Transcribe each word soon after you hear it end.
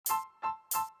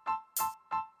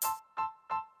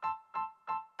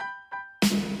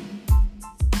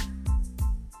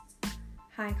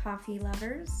Hi, coffee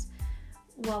lovers.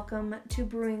 Welcome to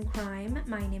Brewing Crime.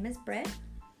 My name is Britt.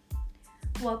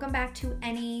 Welcome back to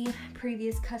any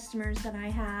previous customers that I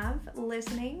have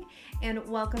listening, and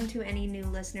welcome to any new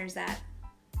listeners that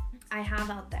I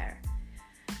have out there.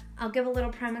 I'll give a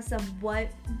little premise of what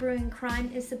Brewing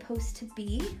Crime is supposed to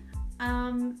be,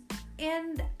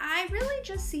 and I really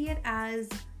just see it as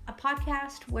a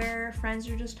podcast where friends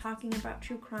are just talking about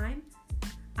true crime.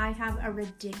 I have a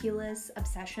ridiculous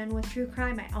obsession with true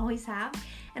crime. I always have.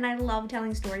 And I love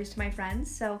telling stories to my friends.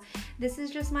 So this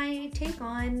is just my take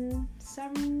on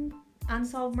some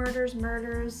unsolved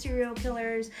murders, serial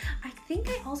killers. I think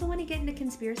I also want to get into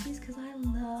conspiracies because I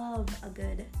love a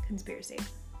good conspiracy.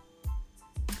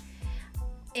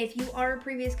 If you are a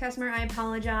previous customer, I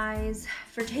apologize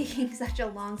for taking such a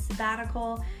long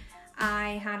sabbatical.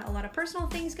 I had a lot of personal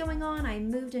things going on. I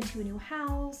moved into a new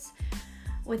house.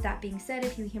 With that being said,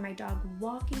 if you hear my dog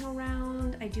walking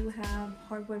around, I do have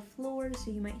hardwood floors, so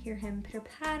you might hear him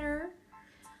pitter-patter.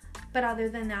 But other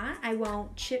than that, I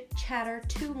won't chit-chatter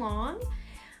too long.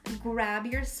 Grab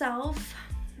yourself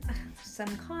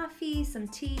some coffee, some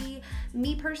tea.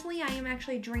 Me personally, I am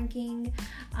actually drinking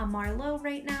a Marlowe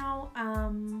right now.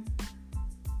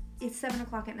 It's 7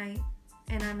 o'clock at night,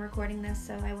 and I'm recording this,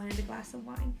 so I wanted a glass of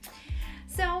wine.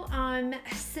 So,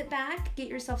 sit back, get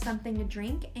yourself something to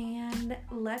drink, and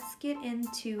let's get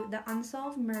into the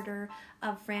unsolved murder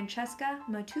of Francesca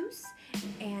Mottouse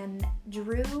and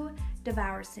Drew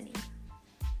Devoursini.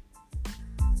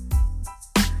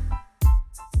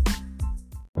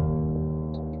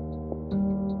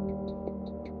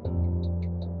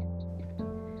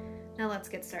 Now let's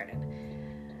get started.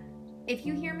 If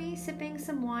you hear me sipping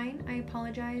some wine, I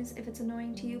apologize. If it's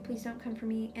annoying to you, please don't come for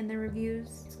me in the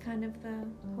reviews. It's kind of the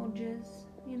whole jizz,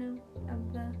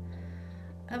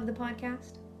 of the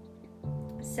podcast.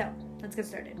 So, let's get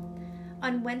started.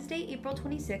 On Wednesday, April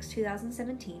 26,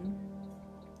 2017,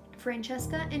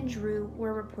 Francesca and Drew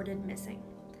were reported missing.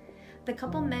 The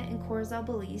couple met in Corozal,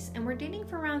 Belize, and were dating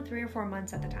for around 3 or 4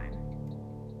 months at the time.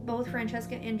 Both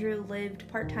Francesca and Drew lived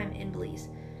part-time in Belize.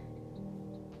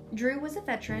 Drew was a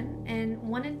veteran and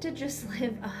wanted to just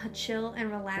live a chill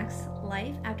and relaxed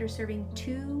life after serving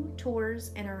 2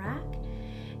 tours in Iraq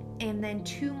and then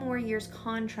 2 more years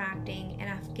contracting in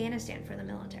Afghanistan for the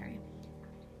military.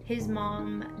 His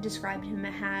mom described him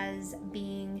as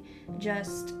being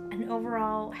just an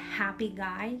overall happy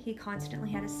guy. He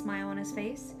constantly had a smile on his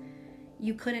face.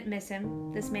 You couldn't miss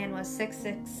him. This man was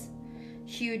 6'6",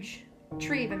 huge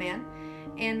tree of a man,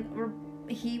 and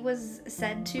he was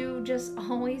said to just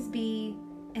always be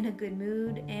in a good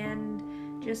mood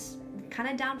and just kind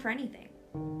of down for anything.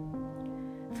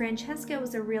 Francesca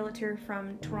was a realtor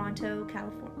from Toronto,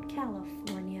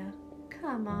 California.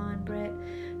 Come on,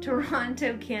 Britt.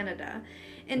 Toronto, Canada.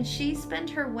 And she spent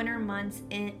her winter months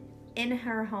at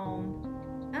her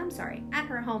home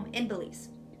in Belize.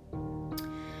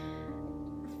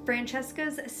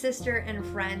 Francesca's sister and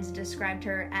friends described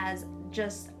her as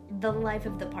just the life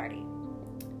of the party.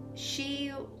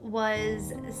 She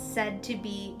was said to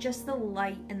be just the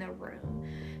light in the room.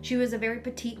 She was a very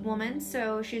petite woman,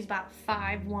 so she was about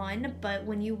 5'1", but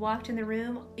when you walked in the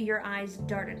room, your eyes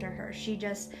darted to her. She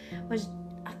just was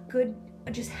a good,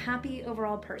 just happy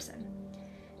overall person.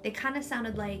 They kind of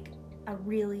sounded like a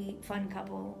really fun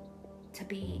couple to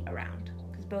be around,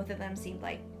 because both of them seemed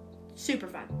like super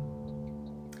fun.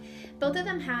 Both of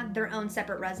them had their own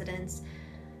separate residence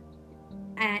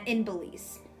in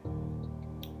Belize.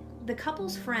 The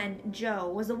couple's friend,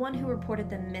 Joe, was the one who reported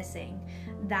them missing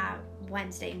that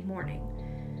Wednesday morning.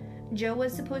 Joe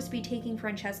was supposed to be taking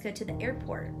Francesca to the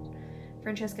airport.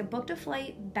 Francesca booked a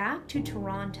flight back to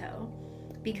Toronto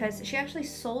because she actually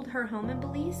sold her home in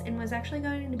Belize and was actually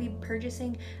going to be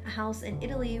purchasing a house in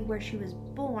Italy where she was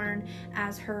born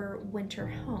as her winter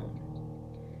home.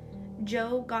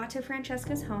 Joe got to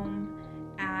Francesca's home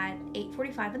at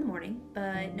 8:45 in the morning,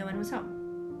 but no one was home.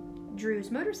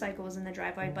 Drew's motorcycle was in the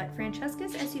driveway, but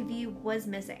Francesca's SUV was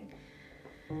missing.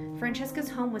 Francesca's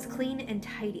home was clean and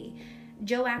tidy.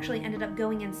 Joe actually ended up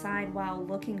going inside while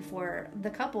looking for the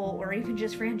couple, or even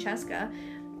just Francesca,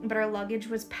 but her luggage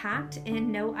was packed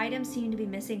and no items seemed to be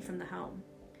missing from the home.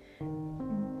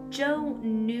 Joe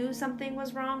knew something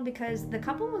was wrong because the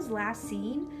couple was last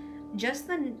seen just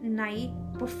the night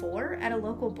before at a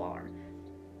local bar.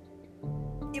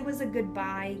 It was a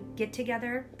goodbye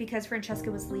get-together because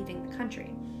Francesca was leaving the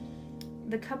country.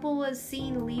 The couple was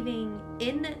seen leaving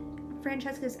in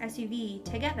Francesca's SUV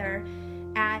together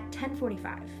at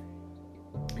 10:45.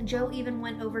 Joe even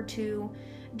went over to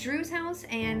Drew's house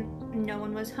and no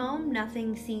one was home.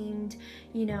 Nothing seemed,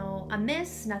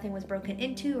 amiss. Nothing was broken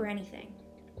into or anything.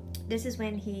 This is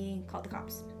when he called the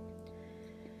cops.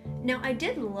 Now, I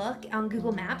did look on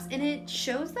Google Maps, and it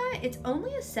shows that it's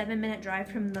only a 7-minute drive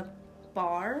from the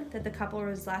bar that the couple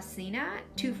was last seen at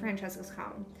to Francesca's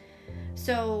home.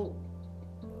 So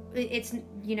it's,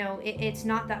 you know, it's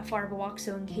not that far of a walk.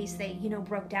 So in case they, you know,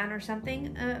 broke down or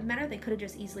something, they could have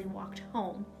just easily walked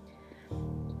home.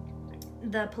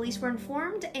 The police were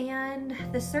informed, and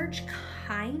the search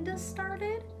kinda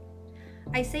started.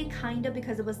 I say kinda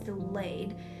because it was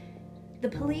delayed. The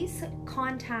police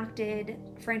contacted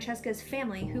Francesca's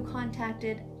family, who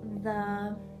contacted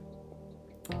the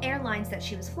airlines that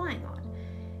she was flying on.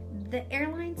 The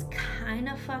airlines kind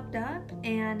of fucked up,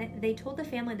 and they told the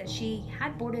family that she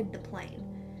had boarded the plane.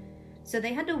 So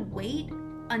they had to wait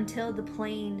until the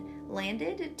plane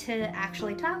landed to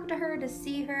actually talk to her, to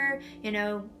see her, you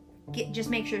know, just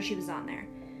make sure she was on there.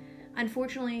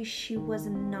 Unfortunately, she was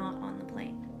not on the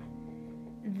plane.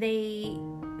 They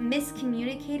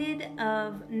miscommunicated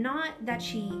of not that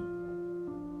she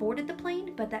boarded the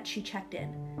plane, but that she checked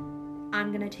in.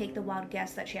 I'm gonna take the wild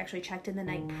guess that she actually checked in the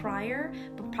night prior,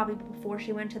 but probably before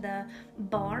she went to the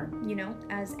bar, you know,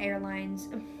 as airlines,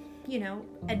 you know,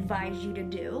 advise you to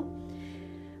do.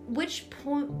 Which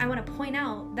point I want to point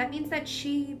out, that means that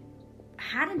she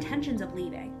had intentions of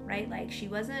leaving, right? Like, she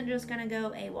wasn't just gonna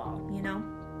go AWOL, you know?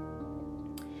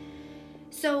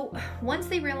 So once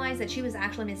they realized that she was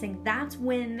actually missing, that's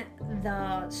when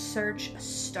the search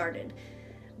started.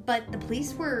 But the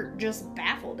police were just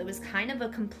baffled. It was kind of a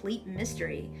complete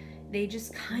mystery. They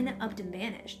just kind of upped and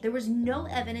vanished. There was no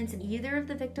evidence in either of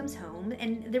the victims' home,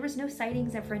 and there was no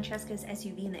sightings of Francesca's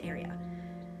SUV in the area.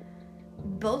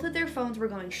 Both of their phones were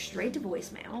going straight to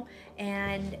voicemail,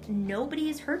 and nobody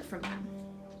has heard from them.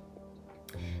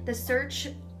 The search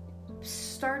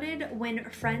started when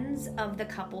friends of the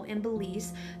couple in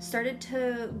Belize started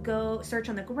to go search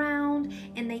on the ground,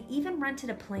 and they even rented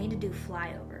a plane to do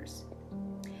flyovers.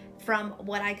 From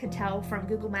what I could tell from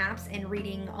Google Maps and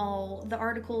reading all the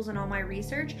articles and all my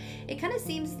research, it kind of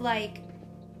seems like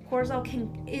Corozal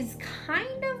is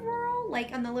kind of rural,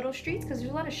 like on the little streets, because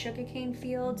there's a lot of sugarcane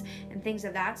fields and things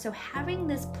of that. So having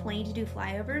this plane to do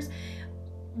flyovers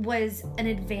was an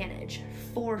advantage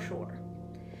for sure.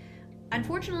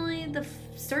 Unfortunately, the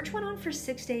search went on for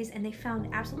 6 days, and they found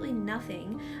absolutely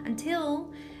nothing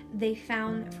until they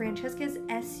found Francesca's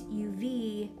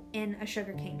SUV in a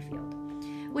sugarcane field,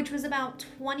 which was about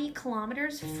 20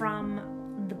 kilometers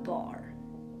from the bar.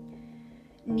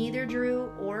 Neither Drew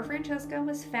or Francesca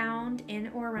was found in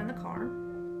or around the car.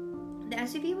 The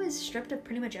SUV was stripped of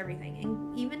pretty much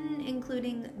everything, even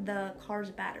including the car's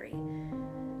battery.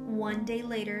 1 day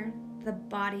later, the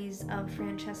bodies of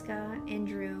Francesca and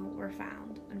Drew were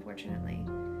found, unfortunately.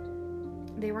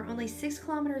 They were only 6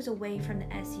 kilometers away from the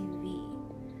SUV.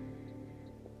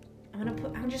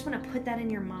 I just want to put that in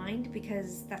your mind,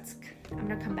 because I'm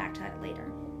going to come back to that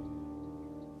later.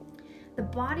 The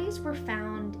bodies were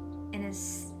found in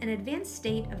an advanced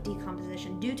state of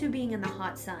decomposition due to being in the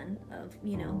hot sun of,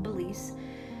 you know, Belize,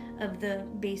 of the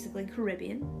basically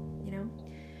Caribbean, you know.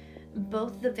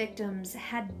 Both the victims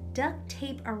had duct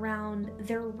tape around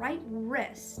their right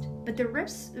wrist, but their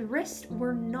wrists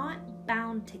were not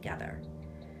bound together,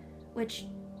 which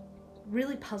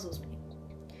really puzzles me.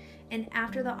 And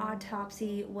after the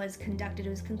autopsy was conducted, it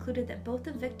was concluded that both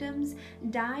the victims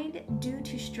died due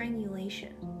to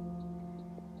strangulation.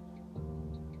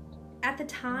 At the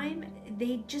time,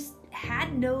 they just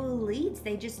had no leads.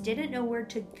 They just didn't know where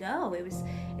to go.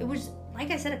 It was,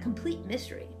 like I said, a complete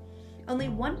mystery. Only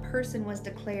one person was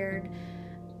declared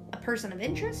a person of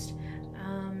interest.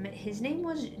 His name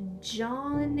was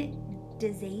John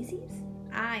DeZazes.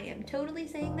 I am totally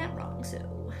saying that wrong,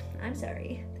 so I'm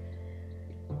sorry.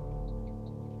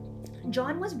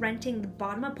 John was renting the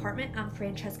bottom apartment of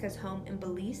Francesca's home in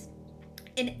Belize.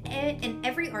 In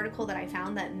every article that I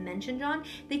found that mentioned John,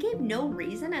 they gave no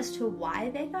reason as to why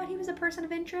they thought he was a person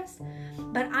of interest.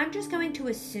 But I'm just going to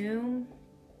assume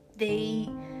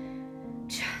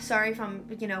sorry if I'm,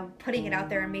 you know, putting it out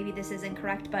there and maybe this is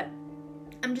incorrect, but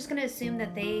I'm just going to assume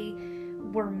that they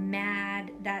were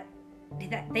mad, that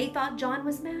they thought John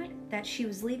was mad that she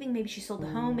was leaving. Maybe she sold the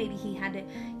home. Maybe he had to,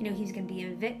 you know, he's going to be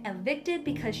evicted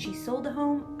because she sold the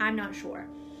home. I'm not sure.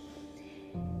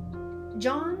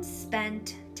 John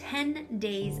spent 10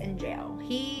 days in jail.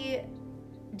 He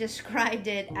described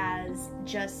it as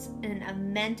just a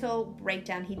mental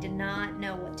breakdown. He did not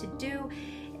know what to do,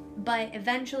 but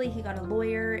eventually he got a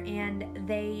lawyer, and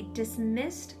they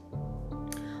dismissed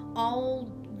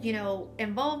all, you know,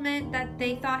 involvement that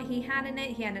they thought he had in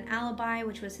it. He had an alibi,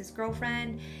 which was his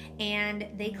girlfriend, and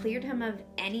they cleared him of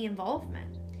any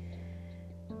involvement.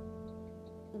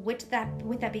 with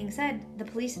that being said, the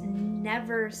police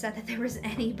never said that there was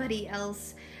anybody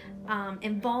else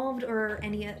involved or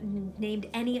named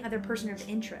any other person of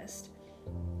interest.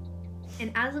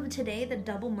 And as of today, the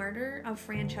double murder of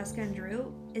Francesca and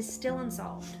Drew is still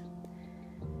unsolved.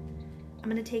 I'm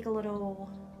going to take a little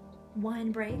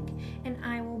wine break, and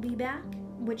I will be back,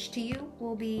 which to you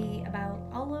will be about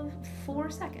all of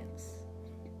 4 seconds.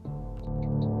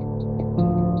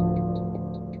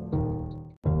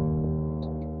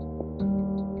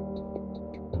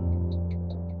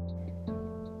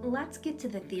 Let's get to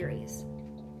the theories.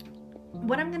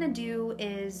 What I'm going to do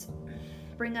is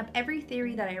bring up every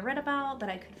theory that I read about, that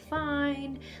I could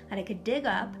find, that I could dig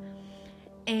up,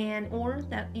 or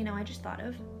that, I just thought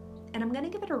of. And I'm going to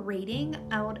give it a rating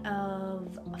out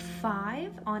of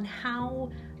 5 on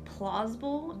how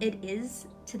plausible it is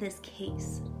to this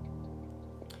case.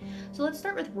 So let's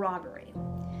start with robbery.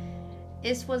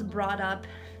 This was brought up,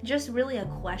 just really a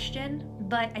question,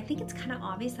 but I think it's kind of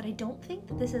obvious that I don't think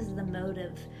that this is the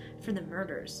motive for the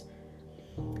murders.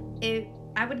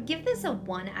 I would give this a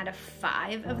 1 out of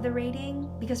 5 of the rating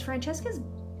because Francesca's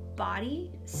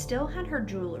body still had her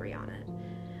jewelry on it.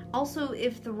 Also,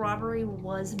 if the robbery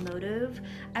was motive,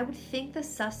 I would think the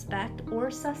suspect or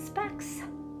suspects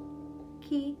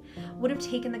would have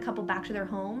taken the couple back to their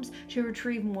homes to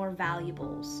retrieve more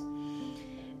valuables.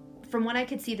 From what I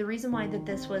could see, the reason why that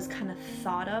this was kind of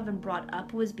thought of and brought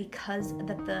up was because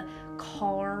that the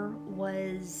car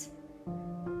was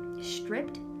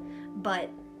stripped, but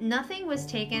nothing was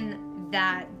taken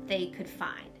that they could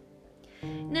find.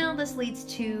 Now this leads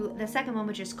to the second one,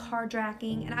 which is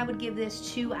carjacking, and I would give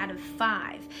this 2 out of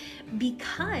 5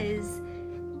 because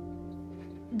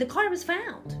the car was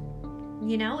found.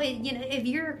 If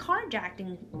you're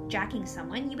carjacking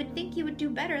someone, you would think you would do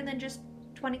better than just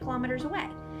 20 kilometers away.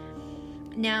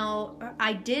 Now,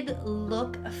 I did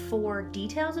look for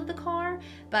details of the car,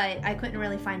 but I couldn't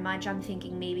really find much. I'm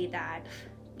thinking maybe that,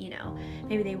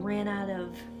 maybe they ran out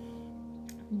of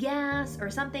gas or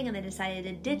something and they decided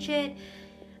to ditch it,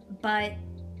 but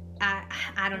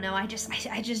I don't know. I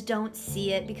just don't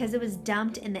see it because it was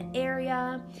dumped in the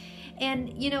area,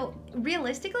 and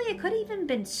realistically it could have even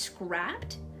been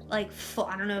scrapped, like full.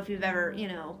 I don't know if you've ever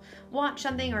watched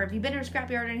something or if you've been in a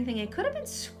scrapyard or anything. It could have been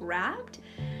scrapped,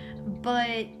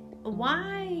 but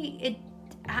why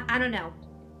I don't know.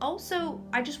 Also,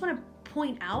 I just want to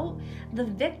point out the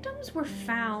victims were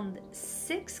found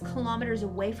 6 kilometers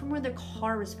away from where the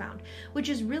car was found, which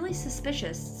is really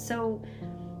suspicious. So,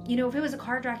 if it was a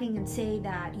carjacking and say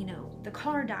that, the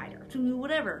car died or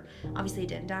whatever, obviously it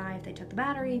didn't die if they took the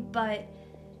battery, but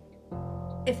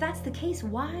if that's the case,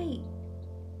 why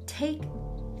take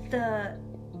the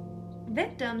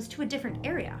victims to a different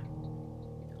area?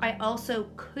 I also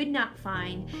could not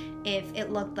find if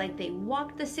it looked like they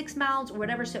walked the 6 miles or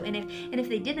whatever. So, and if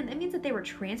they didn't, that means that they were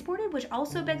transported, which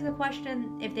also begs the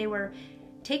question if they were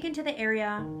taken to the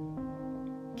area,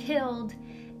 killed,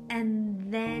 and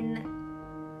then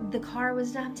the car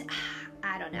was dumped.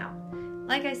 I don't know.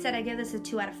 Like I said, I give this a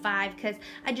 2 out of 5 because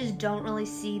I just don't really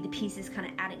see the pieces kind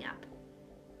of adding up.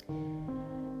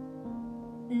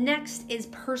 Next is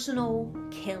personal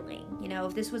killing.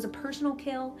 If this was a personal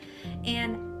kill,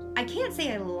 and I can't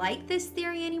say I like this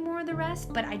theory any more than the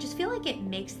rest, but I just feel like it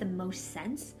makes the most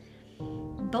sense.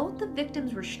 Both the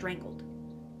victims were strangled,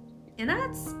 and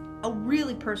that's a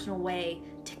really personal way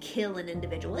to kill an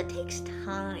individual. It takes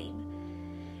time,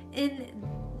 and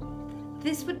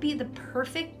this would be the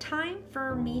perfect time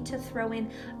for me to throw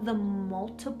in the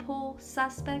multiple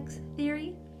suspects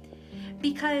theory,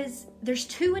 because there's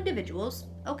 2 individuals.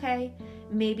 Okay,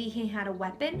 maybe he had a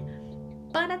weapon,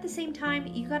 but at the same time,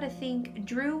 you gotta think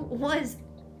Drew was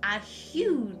a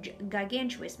huge,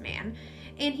 gargantuous man,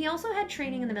 and he also had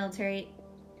training in the military.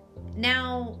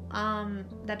 Now,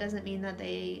 that doesn't mean that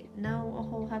they know a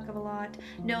whole heck of a lot.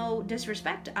 No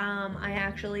disrespect. I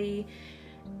actually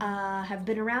have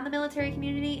been around the military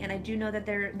community, and I do know that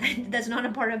that's not a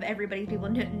part of everybody's people.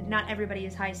 Not everybody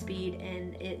is high speed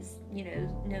and is,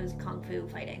 knows kung fu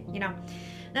fighting.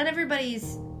 Not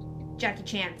everybody's Jackie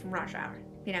Chan from Rush Hour.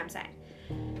 You know what I'm saying?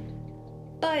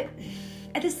 But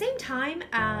at the same time,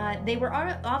 they were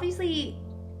obviously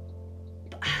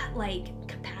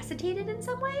capacitated in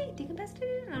some way.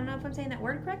 Decapacitated? I don't know if I'm saying that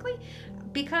word correctly.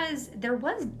 Because there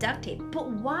was duct tape. But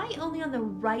why only on the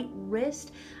right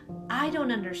wrist? I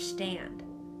don't understand.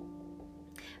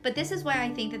 But this is why I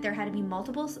think that there had to be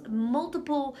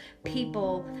multiple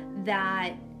people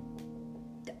that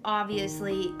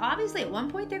obviously at one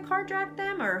point their car dragged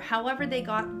them, or however they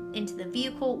got into the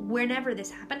vehicle, whenever this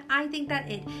happened. I think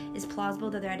that it is plausible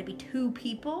that there had to be 2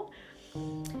 people.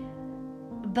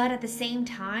 But at the same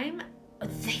time,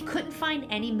 they couldn't find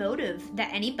any motive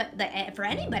for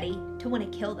anybody to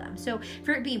want to kill them. So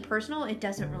for it being personal, it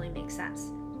doesn't really make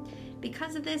sense.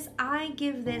 Because of this, I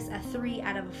give this a 3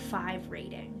 out of 5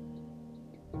 rating.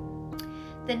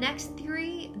 The next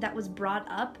theory that was brought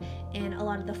up in a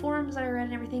lot of the forums that I read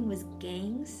and everything was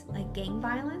gangs, like gang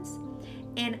violence.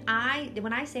 And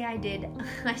when I say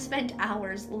I spent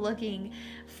hours looking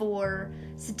for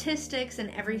statistics and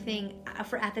everything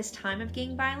at this time of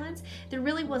gang violence. There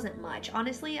really wasn't much.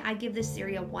 Honestly, I give this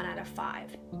theory a 1 out of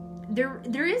 5.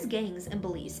 There is gangs in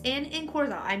Belize and in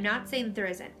Corozal. I'm not saying that there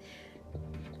isn't.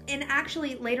 And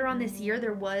actually, later on this year,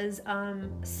 there was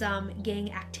some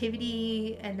gang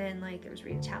activity, and then like there was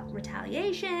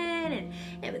retaliation,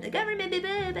 and with the government, blah,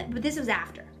 blah, blah, but this was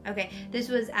after. Okay, this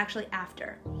was actually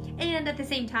after. And at the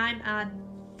same time,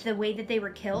 the way that they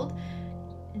were killed,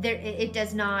 it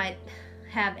does not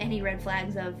have any red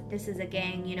flags of this is a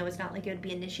gang. You know, it's not like it would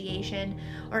be initiation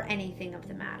or anything of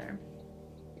the matter.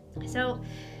 So,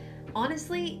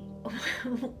 honestly,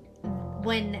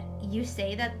 when you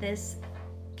say that this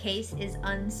case is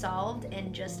unsolved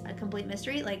and just a complete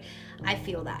mystery, like, I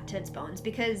feel that to its bones,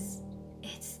 because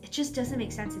it just doesn't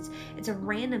make sense. It's a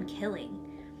random killing,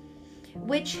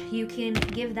 which you can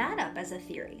give that up as a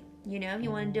theory. You know, if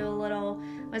you want to do a little,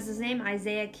 what's his name,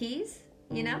 Isaiah Keys,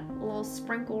 you know, a little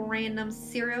sprinkle random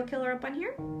serial killer up on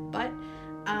here. But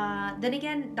then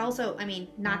again, also, I mean,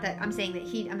 not that I'm saying that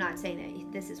I'm not saying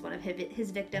that this is one of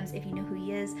his victims, if you know who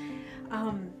he is.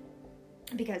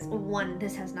 Because one,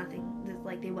 this has nothing,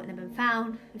 like, they wouldn't have been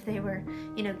found if they were,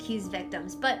 you know, Keys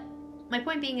victims. But my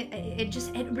point being,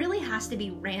 it really has to be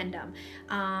random,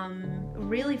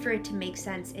 really, for it to make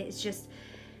sense.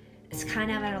 It's kind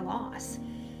of at a loss.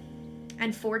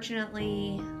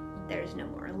 Unfortunately, there's no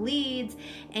more leads,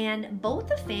 and both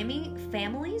the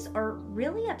families are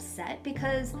really upset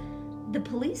because the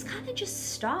police kind of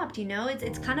just stopped, you know.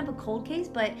 It's kind of a cold case,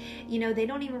 but, you know, they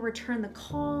don't even return the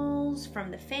calls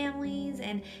from the families,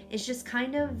 and it's just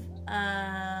kind of,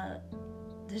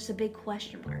 there's a big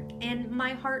question mark. And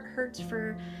my heart hurts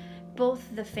for both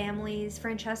the families.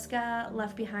 Francesca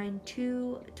left behind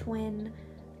two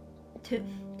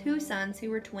sons who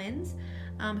were twins,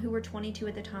 who were 22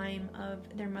 at the time of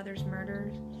their mother's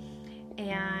murder.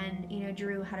 And, you know,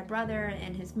 Drew had a brother,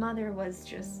 and his mother was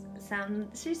just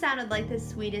she sounded like the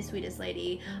sweetest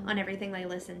lady on everything they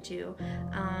listened to.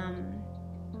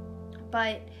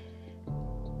 But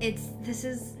this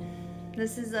is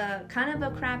a kind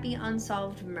of a crappy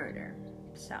unsolved murder.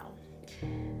 So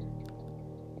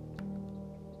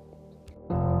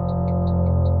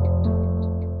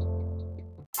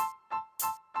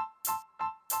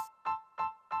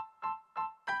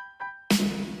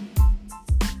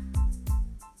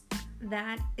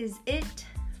that is it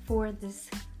for this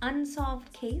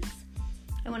unsolved case.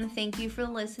 I want to thank you for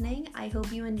listening. I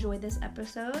hope you enjoyed this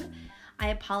episode. I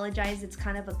apologize, it's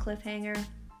kind of a cliffhanger.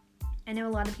 I know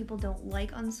a lot of people don't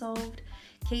like unsolved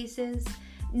cases.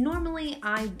 Normally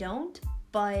I don't,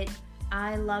 but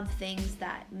I love things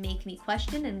that make me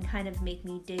question and kind of make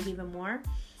me dig even more.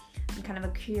 I'm kind of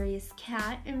a curious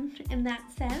cat in that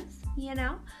sense, you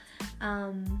know?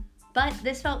 But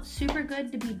this felt super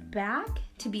good to be back,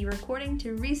 to be recording,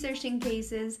 to researching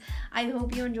cases. I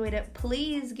hope you enjoyed it.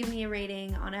 Please give me a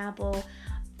rating on Apple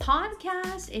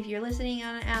Podcast. If you're listening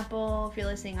on Apple, if you're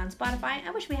listening on Spotify,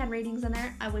 I wish we had ratings on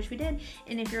there. I wish we did.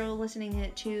 And if you're listening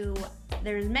to,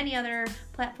 there's many other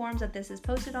platforms that this is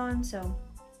posted on. So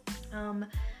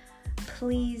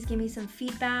please give me some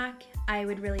feedback. I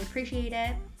would really appreciate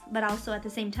it. But also at the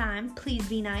same time, please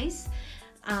be nice.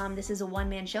 This is a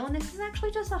one-man show, and this is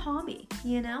actually just a hobby,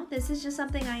 you know? This is just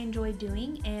something I enjoy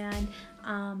doing, and,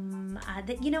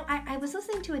 I was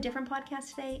listening to a different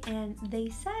podcast today, and they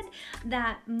said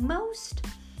that most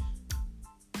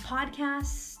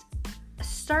podcasts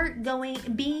start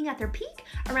being at their peak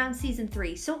around season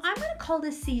 3, so I'm going to call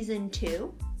this season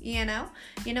 2, you know,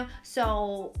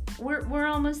 so we're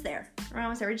almost there, we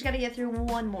just got to get through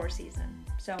one more season,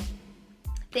 so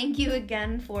thank you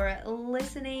again for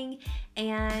listening,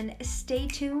 and stay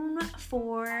tuned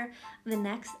for the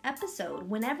next episode,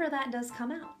 whenever that does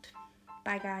come out.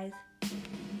 Bye, guys.